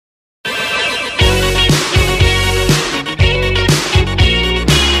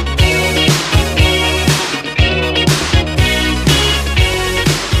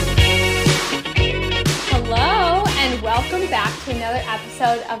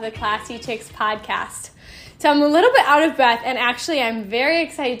of the Classy Chicks podcast. So I'm a little bit out of breath, and actually I'm very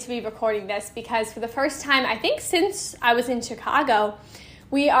excited to be recording this because for the first time, I think since I was in Chicago,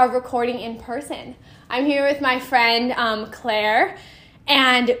 we are recording in person. I'm here with my friend Clare,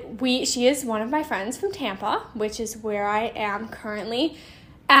 and she is one of my friends from Tampa, which is where I am currently.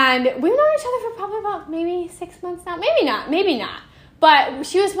 And we've known each other for probably about maybe 6 months now. Maybe not. But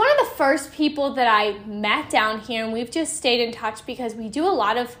she was one of the first people that I met down here, and we've just stayed in touch because we do a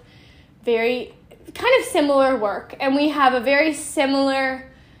lot of very kind of similar work, and we have a very similar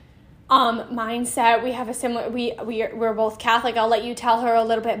mindset. We have a similar, we're both Catholic. I'll let you tell her a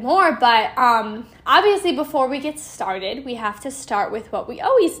little bit more, but obviously before we get started, we have to start with what we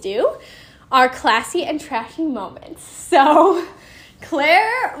always do, our classy and trashy moments. So,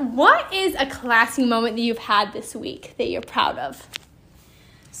 Claire, what is a classy moment that you've had this week that you're proud of?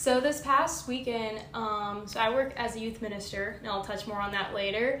 So this past weekend, so I work as a youth minister, and I'll touch more on that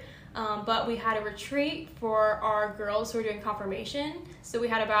later, but we had a retreat for our girls who were doing confirmation. So we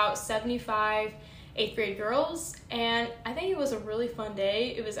had about 75 8th grade girls, and I think it was a really fun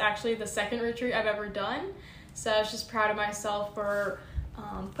day. It was actually the second retreat I've ever done, so I was just proud of myself for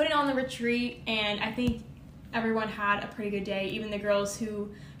putting on the retreat, and I think everyone had a pretty good day, even the girls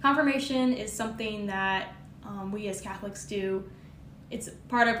who, confirmation is something that we as Catholics do. It's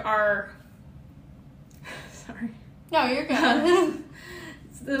part of our, sorry. No, you're good.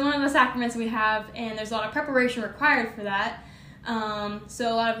 It's one of the sacraments we have, and there's a lot of preparation required for that.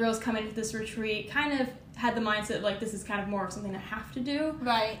 So a lot of girls come into this retreat kind of had the mindset of, like, this is kind of more of something I have to do.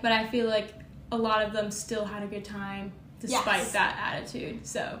 Right. But I feel like a lot of them still had a good time despite that attitude.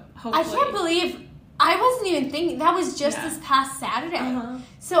 So hopefully. I can't believe I wasn't even thinking that was just this past Saturday. Uh-huh.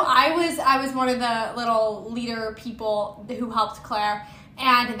 So I was one of the little leader people who helped Claire,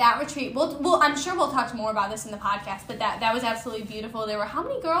 and that retreat. I'm sure we'll talk more about this in the podcast, but that was absolutely beautiful. There were how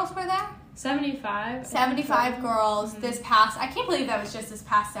many girls were there? 75. 75 girls this past. I can't believe that was just this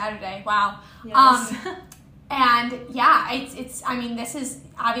past Saturday. Wow. Yes. And yeah, it's. I mean, this is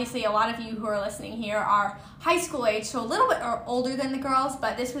obviously a lot of you who are listening here are high school age, so a little bit older than the girls,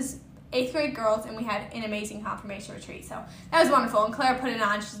 but this was 8th grade girls, and we had an amazing confirmation retreat. So that was wonderful, and Claire put it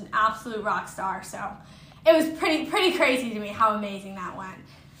on. She's an absolute rock star. So it was pretty crazy to me how amazing that went.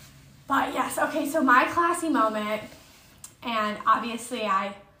 But yes, okay. So my classy moment, and obviously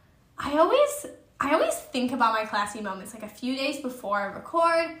I always think about my classy moments like a few days before I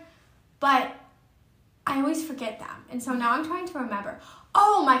record, but I always forget them, and so now I'm trying to remember.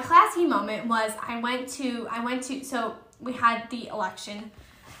 Oh, my classy moment was I went to. So we had the election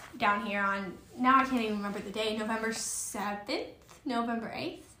down here on, now I can't even remember the day, November 7th, November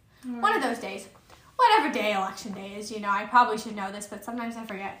 8th, one of those days, whatever day election day is, I probably should know this, but sometimes I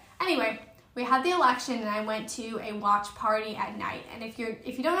forget. Anyway, we had the election, and I went to a watch party at night, and if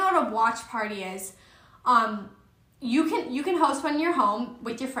you don't know what a watch party is, you can host one in your home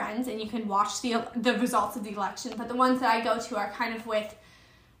with your friends, and you can watch the results of the election, but the ones that I go to are kind of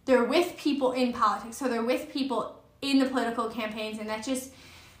they're with people in politics, so they're with people in the political campaigns, and that just,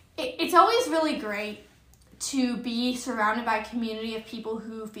 it's always really great to be surrounded by a community of people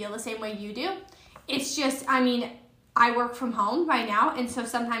who feel the same way you do. It's just, I mean, I work from home right now, and so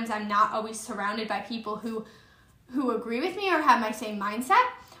sometimes I'm not always surrounded by people who agree with me or have my same mindset,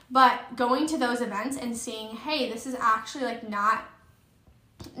 but going to those events and seeing, hey, this is actually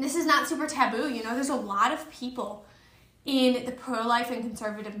this is not super taboo, there's a lot of people in the pro-life and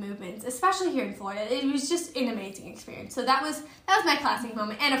conservative movements, especially here in Florida. It was just an amazing experience. So that was my classic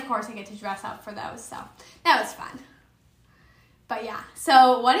moment. And of course I get to dress up for those. So that was fun. But yeah.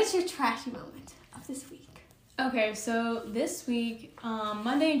 So what is your trashy moment of this week? Okay, so this week,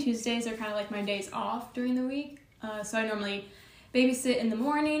 Monday and Tuesdays are kind of like my days off during the week. So I normally babysit in the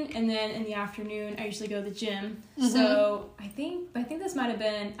morning, and then in the afternoon I usually go to the gym. Mm-hmm. So I think this might have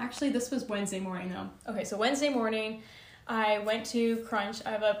been, actually this was Wednesday morning though. Okay, so Wednesday morning, I went to Crunch.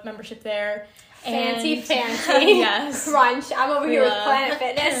 I have a membership there. Fancy. Yes. Crunch. I'm over here with Planet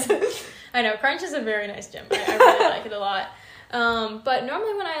Fitness. I know, Crunch is a very nice gym. I really like it a lot. But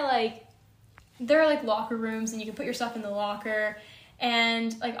normally when there are locker rooms, and you can put your stuff in the locker.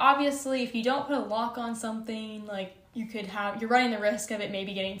 And obviously if you don't put a lock on something, you're running the risk of it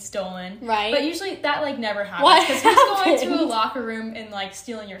maybe getting stolen. Right. But usually that never happens. Because who's going to a locker room and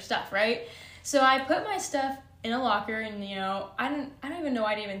stealing your stuff, right? So I put my stuff in a locker, and I don't even know,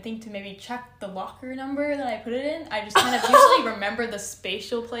 I'd even think to maybe check the locker number that I put it in. I just kind of usually remember the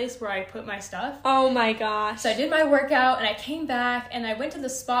spatial place where I put my stuff. Oh my gosh. So I did my workout, and I came back, and I went to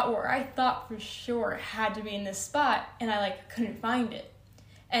the spot where I thought for sure it had to be in this spot, and I couldn't find it.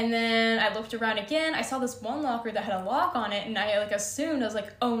 And then I looked around again. I saw this one locker that had a lock on it, and I like assumed, I was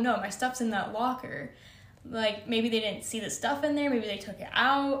like, oh no, my stuff's in that locker. Like, maybe they didn't see the stuff in there, maybe they took it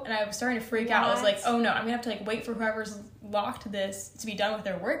out, and I was starting to freak out. I was like, oh no, I'm gonna have to like wait for whoever's locked this to be done with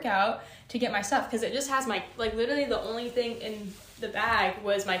their workout to get my stuff, because it just has my, like, literally the only thing in the bag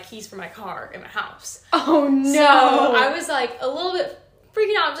was my keys for my car in my house. Oh no. So I was like a little bit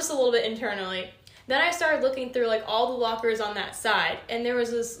freaking out, just a little bit internally. Then I started looking through like all the lockers on that side, and there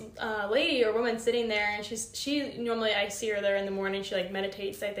was this lady or woman sitting there, and she normally, I see her there in the morning, she like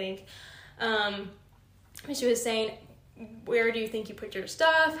meditates, I think. And she was saying, where do you think you put your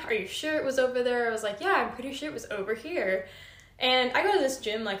stuff? Are you sure it was over there? I was like, yeah, I'm pretty sure it was over here. And I go to this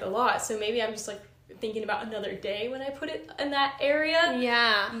gym like a lot, so maybe I'm just like thinking about another day when I put it in that area.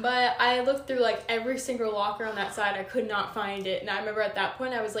 Yeah. But I looked through like every single locker on that side. I could not find it. And I remember at that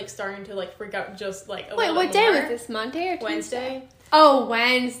point I was like starting to like freak out just like a little bit more. Wait, what day was this? Monday or Tuesday? Wednesday. Oh,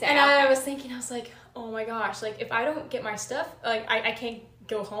 Wednesday. And okay. I was thinking, I was like, oh my gosh, like if I don't get my stuff, like I can't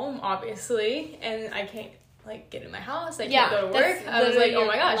go home obviously, and I can't like get in my house. I can't go to work. I was like, oh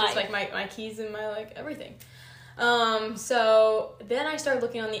my gosh, it's like my keys and my like everything. So then I started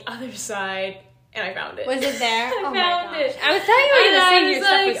looking on the other side, and I found it. Was it there? I found it. I was telling you And the I same was your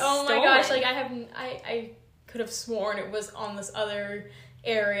stuff like, was oh my stolen. gosh, like I could have sworn it was on this other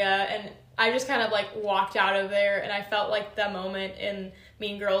area, and I just kind of like walked out of there, and I felt like the moment in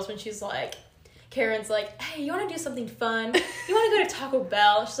Mean Girls when she's like, Karen's like, hey, you want to do something fun? You want to go to Taco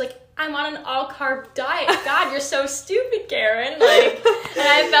Bell? She's like, I'm on an all-carb diet. God, you're so stupid, Karen. Like, and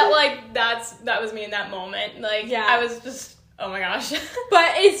I felt like that was me in that moment. Like, yeah. I was just, oh my gosh.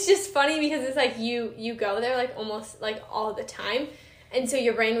 But it's just funny because it's like you go there like almost like all the time, and so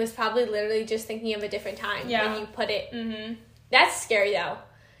your brain was probably literally just thinking of a different time when you put it. Mm-hmm. That's scary though.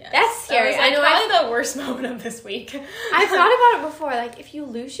 Yes. That's scary. That was, like, I know probably the worst moment of this week. I've thought about it before. Like, if you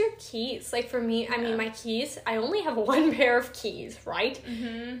lose your keys, like for me, I mean, my keys, I only have one pair of keys, right?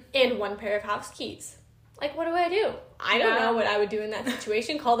 Mm-hmm. And one pair of house keys. Like, what do? I don't know what I would do in that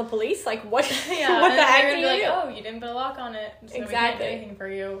situation. Call the police? Like, what? What the heck do you do? Oh, you didn't put a lock on it. So exactly. We can't do anything for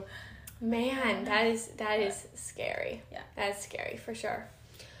you. Man, that is scary. Yeah, that's scary for sure.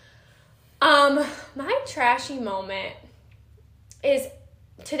 My trashy moment is.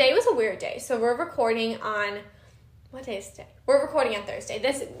 Today was a weird day. So we're recording on, what day is today? We're recording on Thursday.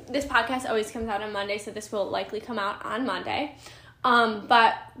 This podcast always comes out on Monday, so this will likely come out on Monday.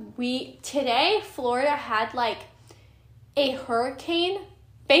 But today, Florida had like a hurricane.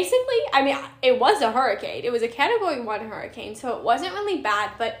 Basically, I mean, it was a hurricane. It was a Category 1 hurricane, so it wasn't really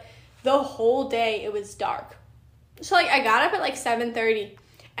bad, but the whole day it was dark. So like I got up at like 7:30,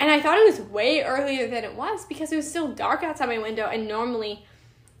 and I thought it was way earlier than it was because it was still dark outside my window, and normally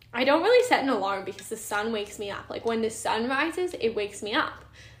I don't really set an alarm because the sun wakes me up. Like, when the sun rises, it wakes me up.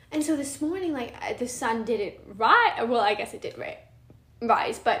 And so this morning, like, the sun didn't rise. Well, I guess it did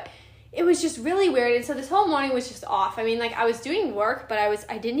rise, but it was just really weird. And so this whole morning was just off. I mean, like, I was doing work, but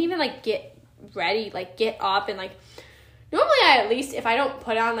I didn't even, like, get ready, like, get up. And, like, normally I at least, if I don't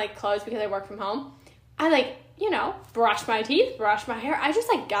put on, like, clothes because I work from home, I, like, brush my teeth, brush my hair. I just,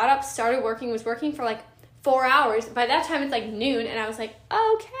 like, got up, started working, was working for, like, 4 hours. By that time, it's like noon, and I was like,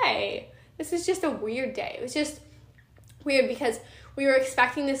 okay, this is just a weird day. It was just weird because we were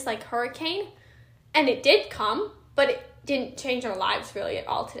expecting this, like, hurricane, and it did come, but it didn't change our lives really at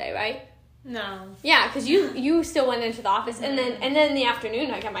all today, right? No. Yeah, because you still went into the office, and then in the afternoon,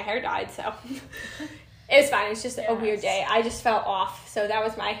 I got my hair dyed, so it was fine. It was just a weird day. I just felt off, so that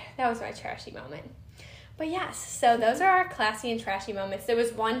was my trashy moment. But yes, so those are our classy and trashy moments. There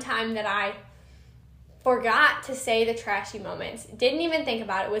was one time that I forgot to say the trashy moments. Didn't even think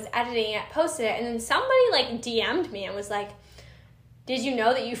about it. Was editing it, posted it, and then somebody like DM'd me and was like, did you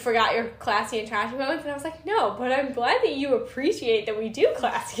know that you forgot your classy and trashy moments? And I was like, no, but I'm glad that you appreciate that we do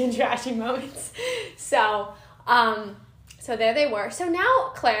classy and trashy moments. So there they were. So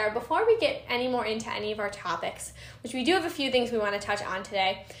now, Claire, before we get any more into any of our topics, which we do have a few things we want to touch on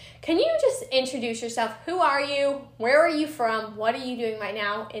today, can you just introduce yourself? Who are you? Where are you from? What are you doing right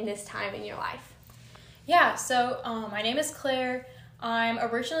now in this time in your life? Yeah, so my name is Claire. I'm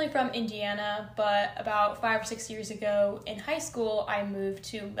originally from Indiana, but about 5 or 6 years ago in high school, I moved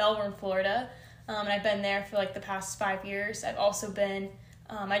to Melbourne, Florida, and I've been there for like the past 5 years. I've also been,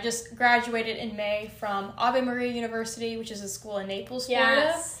 I just graduated in May from Ave Maria University, which is a school in Naples,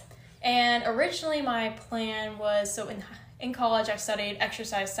 Florida. Yes. And originally my plan was, so in college I studied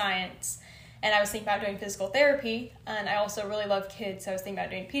exercise science, and I was thinking about doing physical therapy, and I also really love kids, so I was thinking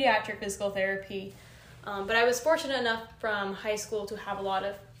about doing pediatric physical therapy. But I was fortunate enough from high school to have a lot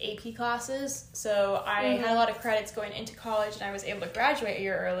of AP classes, so I had a lot of credits going into college, and I was able to graduate a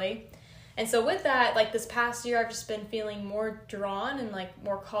year early. And so with that, like this past year, I've just been feeling more drawn and like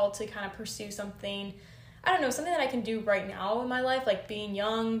more called to kind of pursue something, I don't know, something that I can do right now in my life, like being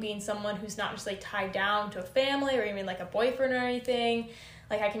young, being someone who's not just like tied down to a family or even like a boyfriend or anything.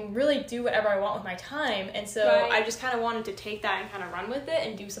 Like I can really do whatever I want with my time. And so I just kind of wanted to take that and kind of run with it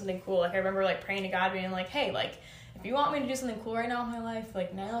and do something cool. Like I remember like praying to God being like, hey, like if you want me to do something cool right now in my life,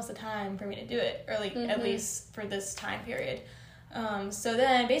 like now's the time for me to do it, or like at least for this time period. So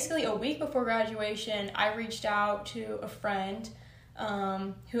then basically a week before graduation, I reached out to a friend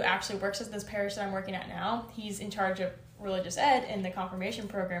who actually works at this parish that I'm working at now. He's in charge of religious ed in the confirmation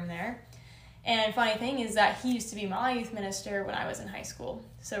program there. And funny thing is that he used to be my youth minister when I was in high school.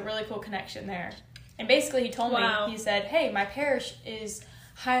 So really cool connection there. And basically he told me, he said, hey, my parish is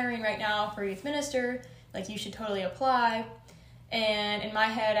hiring right now for a youth minister. Like you should totally apply. And in my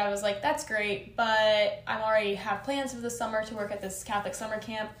head, I was like, that's great, but I already have plans for the summer to work at this Catholic summer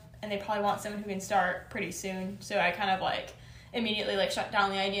camp, and they probably want someone who can start pretty soon. So I kind of like immediately like shut down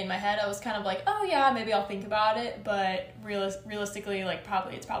the idea in my head. I was kind of like, oh yeah, maybe I'll think about it, but realistically, like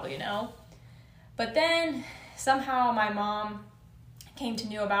it's probably a no. But then somehow my mom came to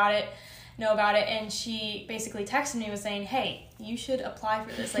know about it, and she basically texted me, was saying, hey, you should apply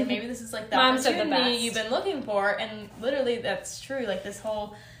for this. Like, maybe this is like the opportunity you've been looking for. And literally that's true. Like this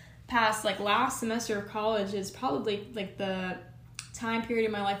whole past, like last semester of college is probably like the time period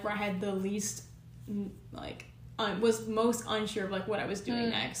in my life where I had the least, like, was most unsure of like what I was doing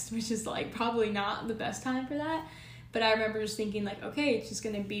next, which is like probably not the best time for that. But I remember just thinking like, okay, it's just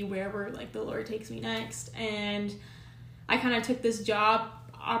going to be wherever like the Lord takes me next. And I kind of took this job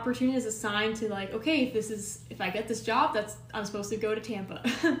opportunity as a sign to like, okay, if I get this job, I'm supposed to go to Tampa.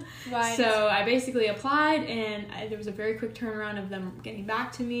 Right. So I basically applied, and there was a very quick turnaround of them getting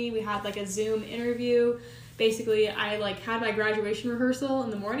back to me. We had like a Zoom interview. Basically, I like had my graduation rehearsal in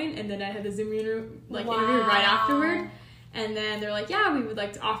the morning, and then I had the Zoom interview right afterward. And then they're like, yeah, we would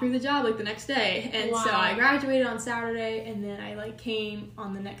like to offer you the job like the next day. And so I graduated on Saturday, and then I like came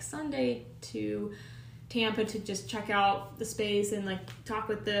on the next Sunday to Tampa to just check out the space and like talk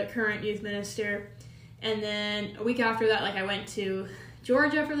with the current youth minister. And then a week after that, like I went to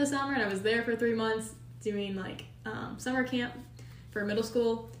Georgia for the summer, and I was there for 3 months doing like summer camp for middle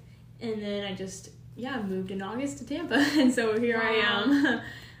school. And then I just moved in August to Tampa, and so here I am.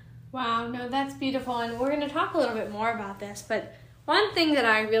 Wow, no, that's beautiful, and we're going to talk a little bit more about this. But one thing that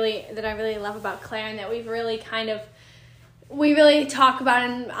I really love about Clare, and that we really talk about,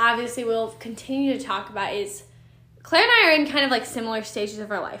 and obviously we'll continue to talk about, is Clare and I are in kind of like similar stages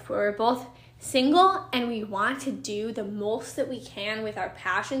of our life where we're both single and we want to do the most that we can with our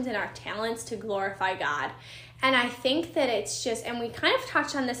passions and our talents to glorify God. And I think that it's just, and we kind of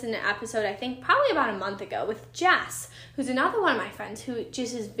touched on this in an episode, I think probably about a month ago, with Jess, who's another one of my friends who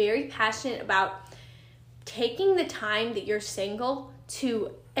just is very passionate about taking the time that you're single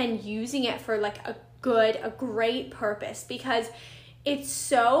and using it for like a great purpose. Because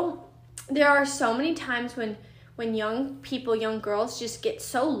there are so many times when young people, young girls just get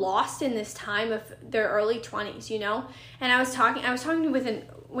so lost in this time of their early 20s, you know? And I was talking with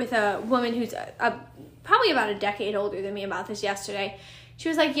a woman who's probably about a decade older than me about this yesterday. She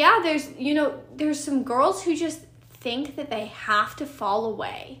was like, yeah, there's some girls who just think that they have to fall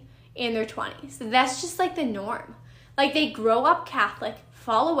away in their 20s. That's just like the norm. Like they grow up Catholic,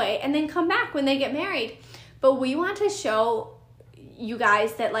 fall away, and then come back when they get married. But we want to show you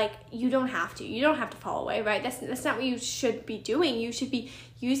guys that like you don't have to fall away, right? That's not what you should be doing. You should be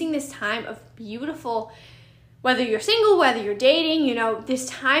using this time of beautiful, whether you're single, whether you're dating, this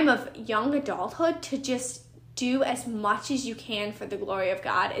time of young adulthood, to just do as much as you can for the glory of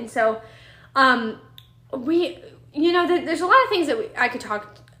God. And so there's a lot of things that I could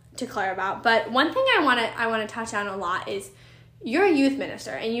talk to Clare about, but one thing I want to touch on a lot is you're a youth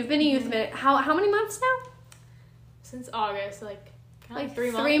minister, and you've been a youth minister how many months now? Since August, like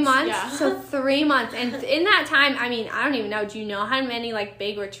 3 months. 3 months. Yeah. So 3 months, and in that time, I mean, I don't even know. Do you know how many like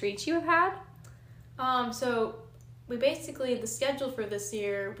big retreats you have had? So we basically, the schedule for this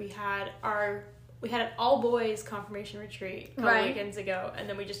year, we had an all boys confirmation retreat a couple weekends ago, and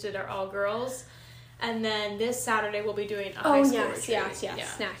then we just did our all girls. And then this Saturday we'll be doing a high school retreat.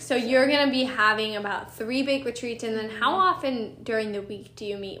 Yes. Next. So you're going to be having about 3 big retreats, and then how often during the week do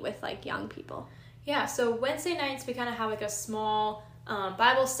you meet with like young people? Yeah, so Wednesday nights we kind of have like a small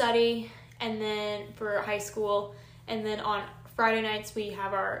Bible study, and then for high school, and then on Friday nights we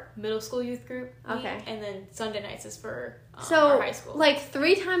have our middle school youth group meet, Okay. and then Sunday nights is for So, our high school. like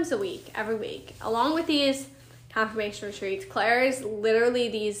 3 times a week, every week, along with these confirmation retreats, Claire is literally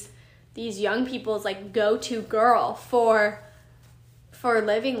these young people's like go-to girl for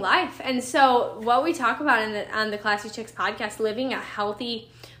living life. And so what we talk about on the Classy Chicks podcast, living a healthy,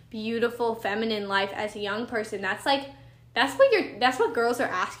 beautiful, feminine life as a young person, that's what girls are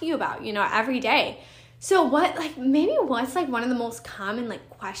asking you about, you know, every day. So what's like one of the most common like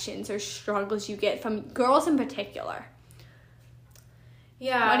questions or struggles you get from girls in particular?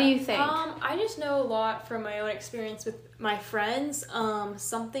 Yeah. What do you think? I just know a lot from my own experience with my friends.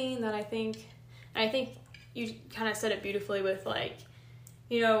 Something that I think you kind of said it beautifully with, like,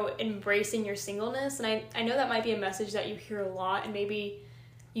 you know, embracing your singleness. And I know that might be a message that you hear a lot, and maybe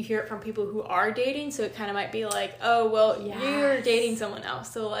you hear it from people who are dating. So it kind of might be like, oh, well, Yes. you're dating someone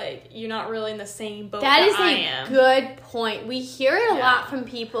else. So, like, you're not really in the same boat That is I a am. good point. We hear it a Yeah. lot from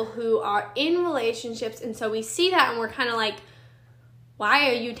people who are in relationships, and so we see that and we're kind of like, why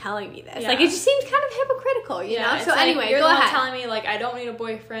are you telling me this? Yeah. Like, it just seems kind of hypocritical, you know? it's So like, anyway, you're go the one ahead. telling me, like, I don't need a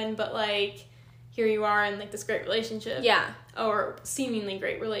boyfriend, but, like, here you are in, like, this great relationship. Yeah. Or seemingly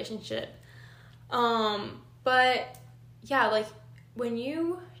great relationship. But, yeah, like, when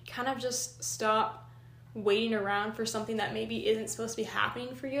you kind of just stop waiting around for something that maybe isn't supposed to be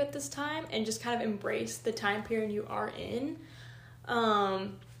happening for you at this time, and just kind of embrace the time period you are in,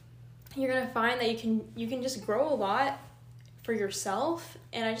 you're gonna find that you can just grow a lot for yourself.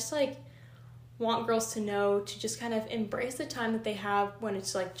 And I just, like, want girls to know to just kind of embrace the time that they have when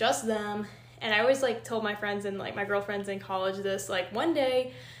it's, like, just them. And I always, like, told my friends and, like, my girlfriends in college this, like, one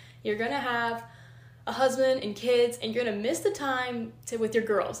day you're gonna have a husband and kids, and you're gonna miss the time with your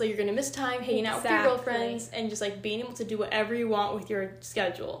girls. Like, you're gonna miss time hanging out with your girlfriends and just, like, being able to do whatever you want with your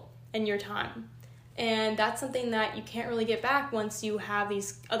schedule and your time. And that's something that you can't really get back once you have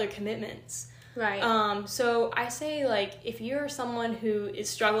these other commitments. Right. So I say, like, if you're someone who is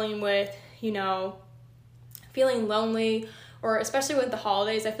struggling with, you know, feeling lonely, or especially with the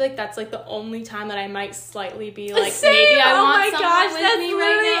holidays, I feel like that's, like, the only time that I might slightly be like, Same. maybe I Oh want my someone gosh, with that's me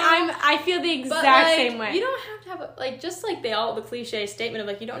literally, right now. I feel the exact But, like, same way. You don't have to have like, just like the cliche statement of,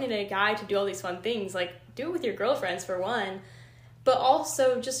 like, you don't need a guy to do all these fun things. Like, do it with your girlfriends for one, but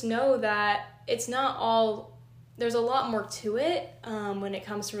also just know that it's not all. There's a lot more to it when it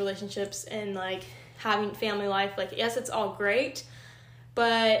comes to relationships and, like, having family life. Like, yes, it's all great,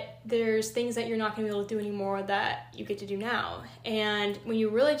 but there's things that you're not going to be able to do anymore that you get to do now. And when you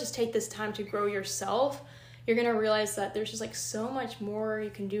really just take this time to grow yourself, you're going to realize that there's just, like, so much more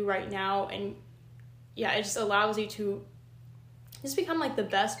you can do right now. And yeah, it just allows you to just become, like, the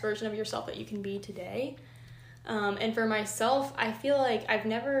best version of yourself that you can be today. And for myself, I feel like I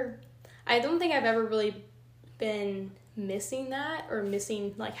don't think I've ever really been missing that, or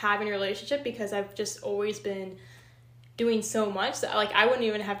missing, like, having a relationship, because I've just always been doing so much that, like, I wouldn't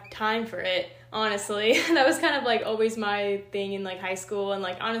even have time for it, honestly. That was kind of, like, always my thing in, like, high school, and,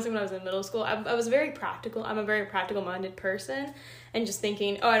 like, honestly when I was in middle school, I was very practical. I'm a very practical minded person, and just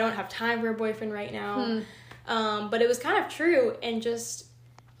thinking, oh, I don't have time for a boyfriend right now. But it was kind of true, and just,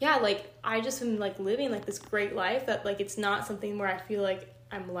 yeah, like, I just am, like, living, like, this great life that, like, it's not something where I feel like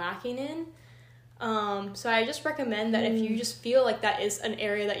I'm lacking in. So I just recommend that if you just feel like that is an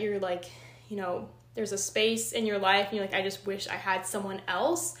area that you're, like, you know, there's a space in your life and you're like, I just wish I had someone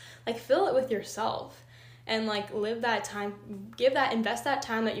else, like, fill it with yourself and, like, live that time, invest that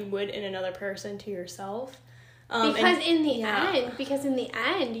time that you would in another person to yourself. Because in the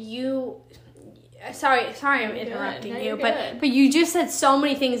end, you... Sorry, I'm interrupting you, but you just said so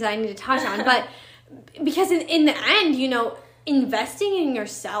many things that I need to touch on. But because in the end, you know, investing in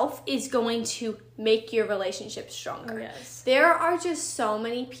yourself is going to make your relationship stronger. Yes. There are just so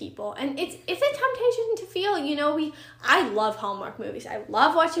many people, and it's a temptation to feel, you know, I love Hallmark movies. I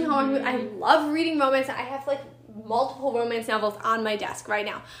love watching Hallmark movies. I love reading romance. I have, like, multiple romance novels on my desk right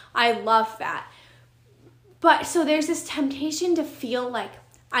now. I love that. But so there's this temptation to feel like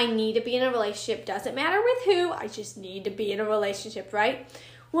I need to be in a relationship. Doesn't matter with who. I just need to be in a relationship, right?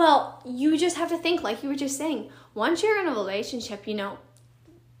 Well, you just have to think, like you were just saying, once you're in a relationship, you know,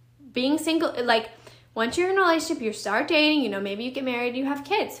 being single, like, once you're in a relationship, you start dating, you know, maybe you get married, you have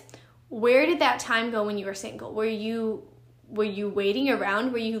kids. Where did that time go when you were single? Were you waiting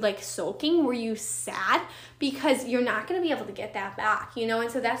around? Were you, like, sulking? Were you sad? Because you're not going to be able to get that back, you know?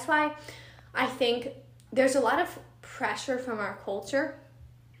 And so that's why I think there's a lot of pressure from our culture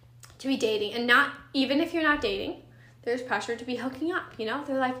to be dating. And not, even if you're not dating, there's pressure to be hooking up, you know?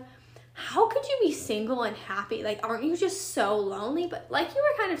 They're like, how could you be single and happy? Like, aren't you just so lonely? But like you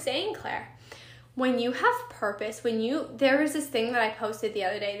were kind of saying, Claire, when you have purpose, there was this thing that I posted the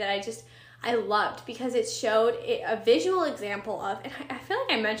other day that I loved because it showed a visual example of, and I feel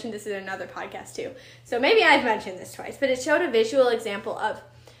like I mentioned this in another podcast too, so maybe I've mentioned this twice, but it showed a visual example of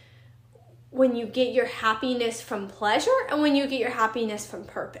when you get your happiness from pleasure and when you get your happiness from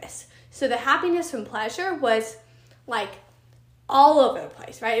purpose. So the happiness from pleasure was like all over the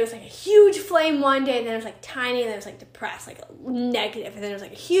place, right? It was like a huge flame one day, and then it was like tiny, and then it was like depressed, like negative, and then it was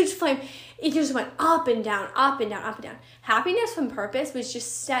like a huge flame. It just went up and down, up and down, up and down. Happiness from purpose was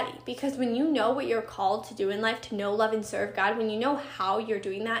just steady, because when you know what you're called to do in life, to know, love, and serve God, when you know how you're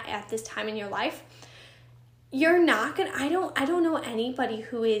doing that at this time in your life, you're not gonna, I don't know anybody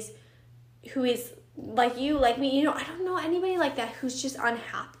who is like you, like me, I don't know anybody like that who's just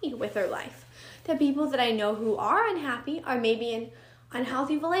unhappy with their life. The people that I know who are unhappy are maybe in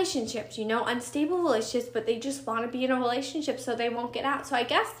unhealthy relationships, unstable relationships, but they just want to be in a relationship so they won't get out. So I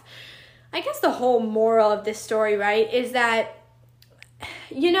guess the whole moral of this story, right, is that,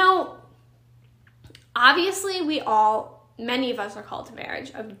 obviously many of us are called to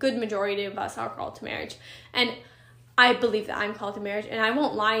marriage. A good majority of us are called to marriage. And I believe that I'm called to marriage, and I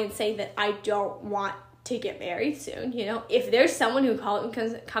won't lie and say that I don't want to get married soon. If there's someone who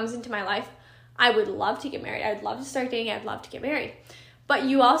comes into my life, I would love to get married. I'd love to start dating. I'd love to get married. But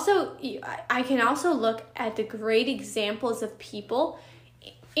I can also look at the great examples of people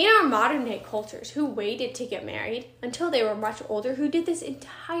in our modern day cultures who waited to get married until they were much older, who did this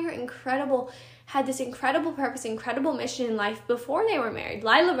had this incredible purpose, incredible mission in life before they were married.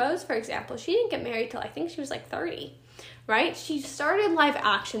 Lila Rose, for example, she didn't get married till I think she was like 30, right? She started Live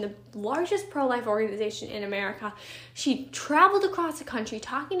Action, the largest pro-life organization in America. She traveled across the country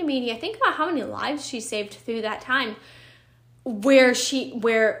talking to media. Think about how many lives she saved through that time, where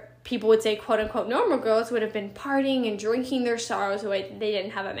people would say, quote unquote, normal girls would have been partying and drinking their sorrows away that they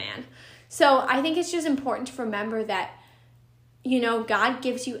didn't have a man. So I think it's just important to remember that, God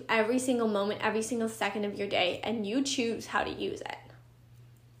gives you every single moment, every single second of your day, and you choose how to use it.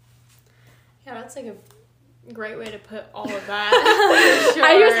 Yeah, that's like a great way to put all of that. Sure.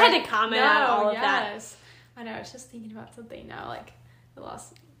 I just had to comment on all of that. I know, I was just thinking about something now, like I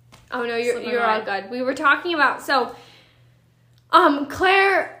lost. Oh no, you're all good. We were talking about,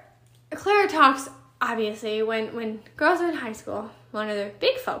 Claire talks, obviously, when girls are in high school, one of their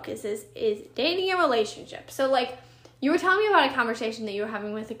big focuses is dating and relationship. So you were telling me about a conversation that you were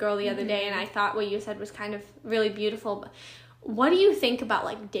having with a girl the other day, and I thought what you said was kind of really beautiful. But what do you think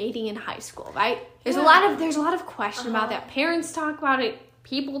about dating in high school, right? There's a lot of question about that. Parents talk about it.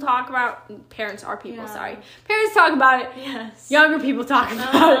 People talk about parents are people. Sorry, parents talk about it. Yes. Younger people talk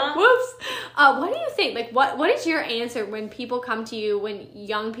about it. Whoops. What do you think? What is your answer when people come to you, when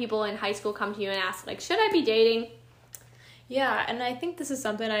young people in high school come to you and ask, should I be dating? Yeah, and I think this is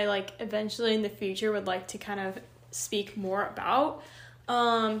something I eventually in the future would like to kind of speak more about,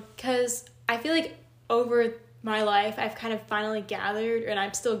 because I feel like over my life I've kind of finally gathered, and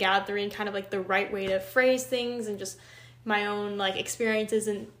I'm still gathering kind of the right way to phrase things, and just my own experiences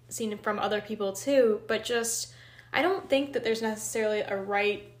and seen it from other people too. But just I don't think that there's necessarily a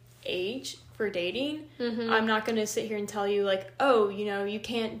right age for dating. I'm not going to sit here and tell you you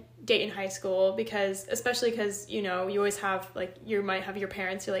can't date in high school, especially because you always have you might have your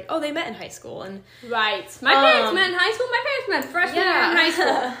parents who are they met in high school, and right, my parents met in high school, my parents met freshman year in high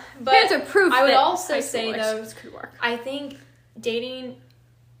school. But parents are proof. I would also say though, could work. I think dating,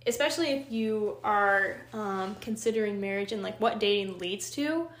 especially if you are considering marriage and what dating leads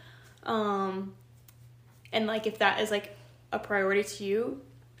to, and if that is a priority to you,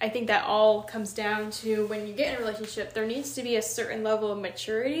 I think that all comes down to when you get in a relationship, there needs to be a certain level of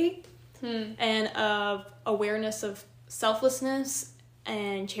maturity and of awareness of selflessness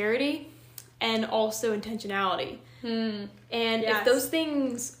and charity, and also intentionality. And if those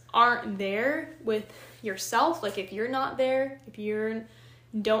things aren't there with yourself, if you're not there, if you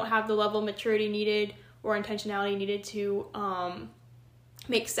don't have the level of maturity needed or intentionality needed to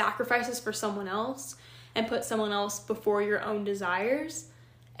make sacrifices for someone else and put someone else before your own desires,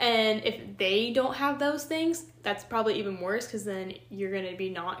 and if they don't have those things, that's probably even worse, because then you're going to be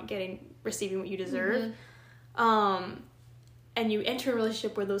not receiving what you deserve. And you enter a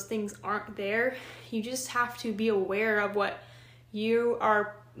relationship where those things aren't there, you just have to be aware of what the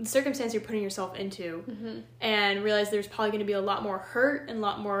circumstance you're putting yourself into, and realize there's probably going to be a lot more hurt and a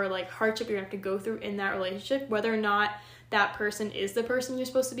lot more hardship you're going to have to go through in that relationship, whether or not that person is the person you're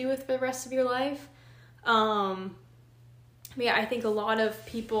supposed to be with for the rest of your life. I think a lot of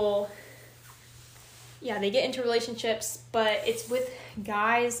people, they get into relationships, but it's with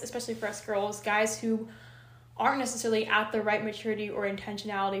guys, especially for us girls, guys who aren't necessarily at the right maturity or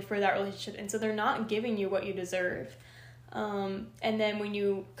intentionality for that relationship, and so they're not giving you what you deserve. And then when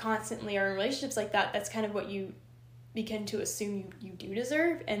you constantly are in relationships like that, that's kind of what you begin to assume you do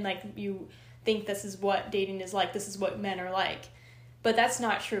deserve, and like you think this is what dating is like, this is what men are like. But that's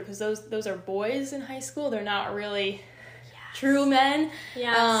not true, because those are boys in high school. They're not really true men.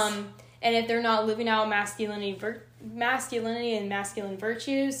 Yes. And if they're not living out masculinity and masculine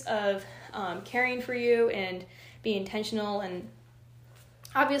virtues of caring for you and being intentional, and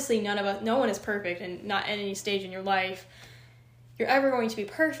obviously no one is perfect, and not at any stage in your life you're ever going to be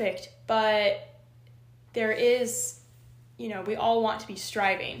perfect, but there is, we all want to be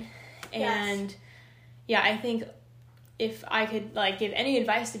striving. And yeah, I think if I could like give any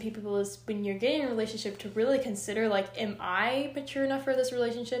advice to people, is when you're getting in a relationship to really consider, like, am I mature enough for this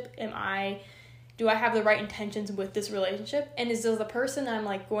relationship? Do I have the right intentions with this relationship? And does the person I'm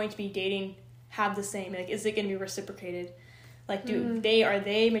like going to be dating have the same? Like, is it going to be reciprocated? Like, are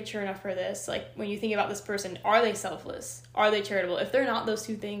they mature enough for this? Like, when you think about this person, are they selfless? Are they charitable? If they're not those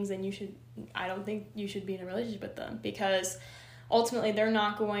two things, then I don't think you should be in a relationship with them, because ultimately they're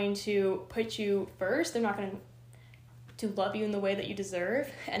not going to put you first. They're not going to love you in the way that you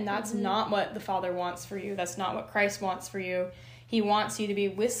deserve, and that's not what the Father wants for you. That's not what Christ wants for you. He wants you to be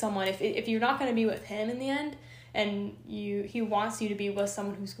with someone. If you're not going to be with him in the end, and he wants you to be with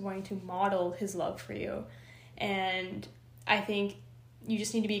someone who's going to model his love for you. And I think you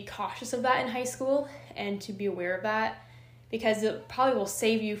just need to be cautious of that in high school, and to be aware of that, because it probably will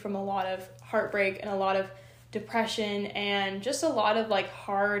save you from a lot of heartbreak and a lot of depression and just a lot of like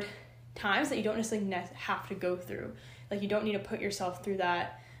hard times that you don't necessarily have to go through. Like, you don't need to put yourself through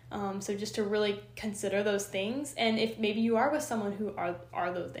that. So just to really consider those things. And if maybe you are with someone who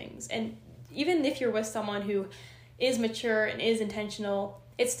are those things, and even if you're with someone who is mature and is intentional,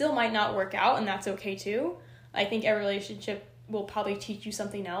 it still might not work out, and that's okay too. I think every relationship will probably teach you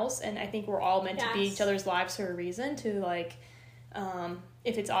something else, and I think we're all meant to be each other's lives for a reason, to like,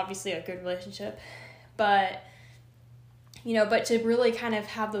 if it's obviously a good relationship. But, but to really kind of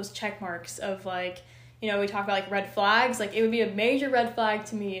have those check marks of like, we talk about like red flags. Like, it would be a major red flag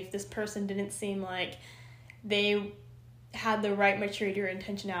to me if this person didn't seem like they had the right maturity or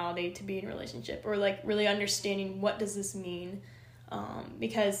intentionality to be in a relationship, or like really understanding what does this mean,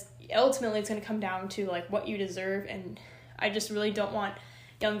 because ultimately it's going to come down to like what you deserve. And I just really don't want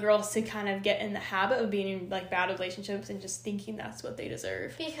young girls to kind of get in the habit of being in like bad relationships and just thinking that's what they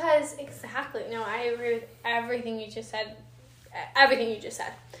deserve. Because exactly, no, I agree with everything you just said.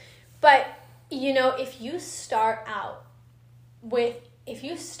 But if you start out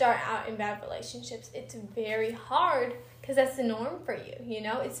in bad relationships, it's very hard, because that's the norm for you.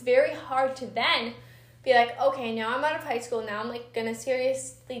 It's very hard to then be like, okay, now I'm out of high school, now I'm like gonna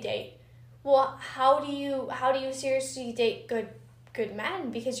seriously date. Well, how do you seriously date good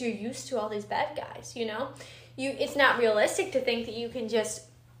men? Because you're used to all these bad guys. It's not realistic to think that you can just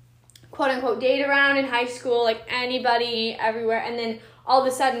quote unquote date around in high school, like anybody everywhere, and then all of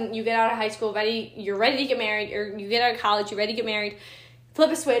a sudden you get out of high school you're ready to get married, or you get out of college, you're ready to get married, flip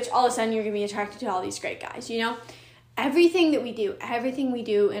a switch, all of a sudden you're going to be attracted to all these great guys. Everything we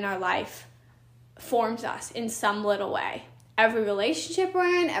do in our life forms us in some little way. Every relationship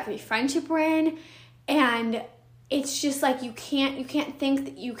we're in, every friendship we're in, and it's just like you can't think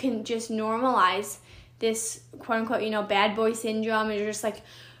that you can just normalize this quote unquote bad boy syndrome, and you're just like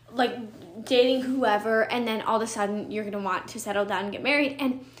dating whoever, and then all of a sudden you're going to want to settle down and get married.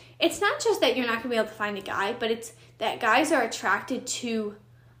 And it's not just that you're not going to be able to find a guy, but it's that guys are attracted to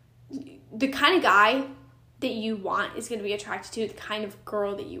the kind of guy that you want is going to be attracted to the kind of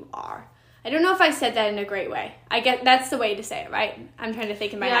girl that you are. I don't know if I said that in a great way. I get that's the way to say it, right? I'm trying to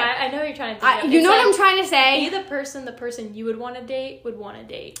think in my head. Yeah, I know what you're trying to think of. You know what I'm trying to say? Be the person you would want to date would want to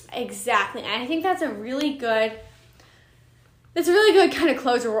date. Exactly. And I think that's a really good kind of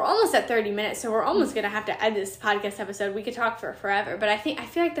closer. We're almost at 30 minutes, so we're almost going to have to end this podcast episode. We could talk for forever, but I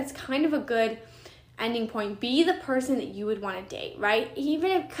feel like that's kind of a good ending point. Be the person that you would want to date, right?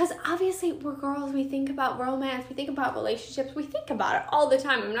 Because obviously we're girls, we think about romance, we think about relationships, we think about it all the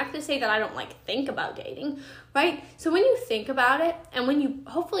time. I'm not going to say that I don't think about dating, right? So when you think about it, and when you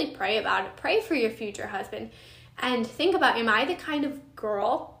hopefully pray about it, pray for your future husband, and think about, am I the kind of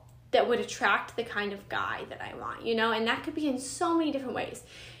girl that would attract the kind of guy that I want, And that could be in so many different ways.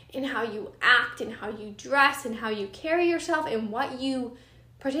 In how you act, and how you dress, and how you carry yourself, and what you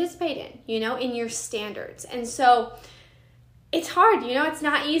participate in your standards. And so it's hard, it's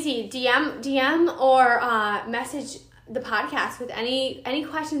not easy. DM or message the podcast with any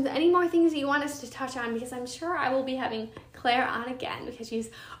questions, any more things that you want us to touch on, because I'm sure I will be having Claire on again because she's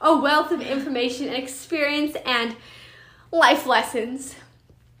a wealth of information and experience and life lessons.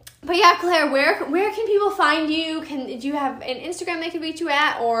 But yeah, Claire, where can people find you? Do you have an Instagram they could reach you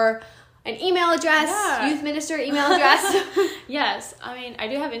at, or an email address? Yeah. Youth minister email address? Yes, I mean, I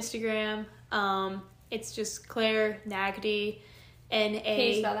do have Instagram. It's just Clare Naghdi,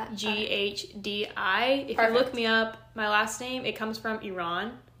 Naghdi. If you look me up, my last name, it comes from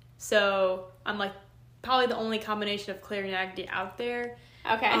Iran. So I'm like probably the only combination of Clare Naghdi out there.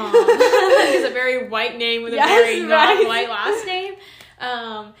 Okay. It's a very white name with a very non-white last name.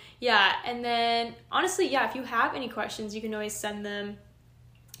 Yeah, and then honestly, yeah, if you have any questions, you can always send them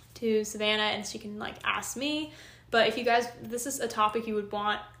to Savannah and she can like ask me. But if you guys, this is a topic you would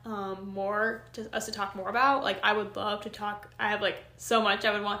want us to talk more about, like I would love to talk. I have like so much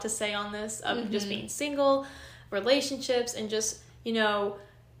I would want to say on this of just being single, relationships, and just, you know,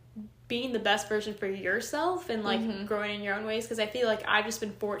 being the best version for yourself and like growing in your own ways. Because I feel like I've just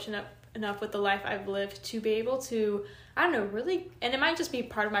been fortunate enough with the life I've lived to be able to, I don't know, really, and it might just be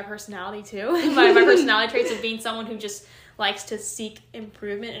part of my personality too, my personality traits of being someone who just likes to seek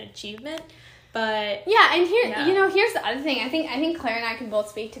improvement and achievement. But yeah, and you know, here's the other thing. I think Claire and I can both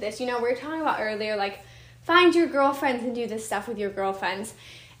speak to this. You know, we were talking about earlier, like, find your girlfriends and do this stuff with your girlfriends.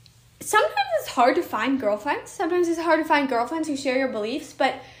 Sometimes it's hard to find girlfriends. Sometimes it's hard to find girlfriends who share your beliefs.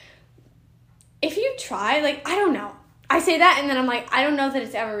 But if you try, like, I don't know. I say that and then I'm like, I don't know that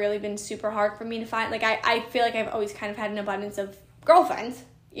it's ever really been super hard for me to find. Like, I feel like I've always kind of had an abundance of girlfriends,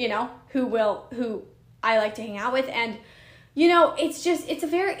 you know, who I like to hang out with. And, you know, it's a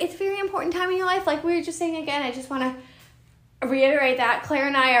very important time in your life. Like we were just saying again, I just want to reiterate that Claire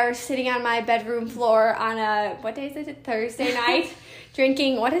and I are sitting on my bedroom floor on what day is it? Thursday night,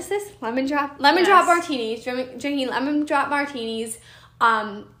 drinking, what is this? Lemon drop martinis, drinking lemon drop martinis.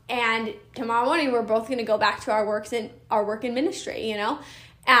 And tomorrow morning we're both going to go back to our work in ministry, you know,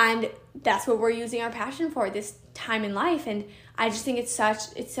 and that's what we're using our passion for this time in life. And I just think it's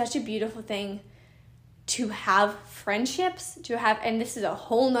such a beautiful thing to have friendships, and this is a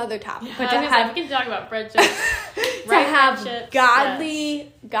whole nother topic, but to have, we can talk about friendships, to have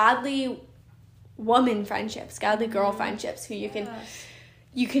godly woman friendships, godly girl friendships who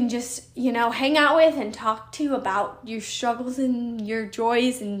you can just, you know, hang out with and talk to about your struggles and your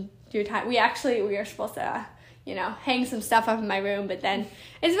joys and your time. We are supposed to, you know, hang some stuff up in my room, but then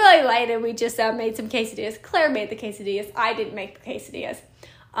it's really late and we just made some quesadillas. Claire made the quesadillas. I didn't make the quesadillas.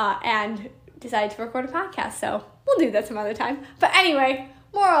 And decided to record a podcast, so we'll do that some other time. But anyway,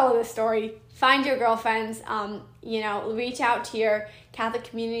 moral of the story, find your girlfriends, you know, reach out to your Catholic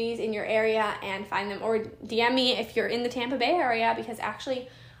communities in your area and find them, or DM me if you're in the Tampa Bay area, because actually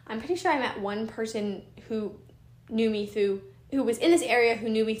I'm pretty sure I met one person who was in this area who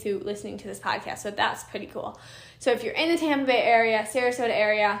knew me through listening to this podcast, so that's pretty cool. So if you're in the Tampa Bay area, Sarasota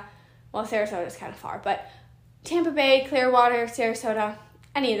area, well, Sarasota is kind of far, but Tampa Bay, Clearwater, Sarasota,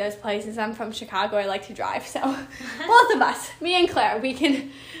 any of those places. I'm from Chicago. I like to drive. So both of us, me and Claire, we can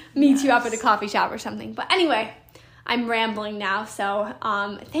meet you up at a coffee shop or something. But anyway, I'm rambling now. So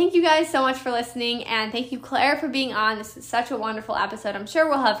thank you guys so much for listening. And thank you, Claire, for being on. This is such a wonderful episode. I'm sure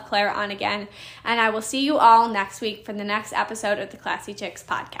we'll have Claire on again. And I will see you all next week for the next episode of the Classy Chicks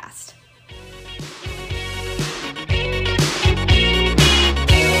podcast.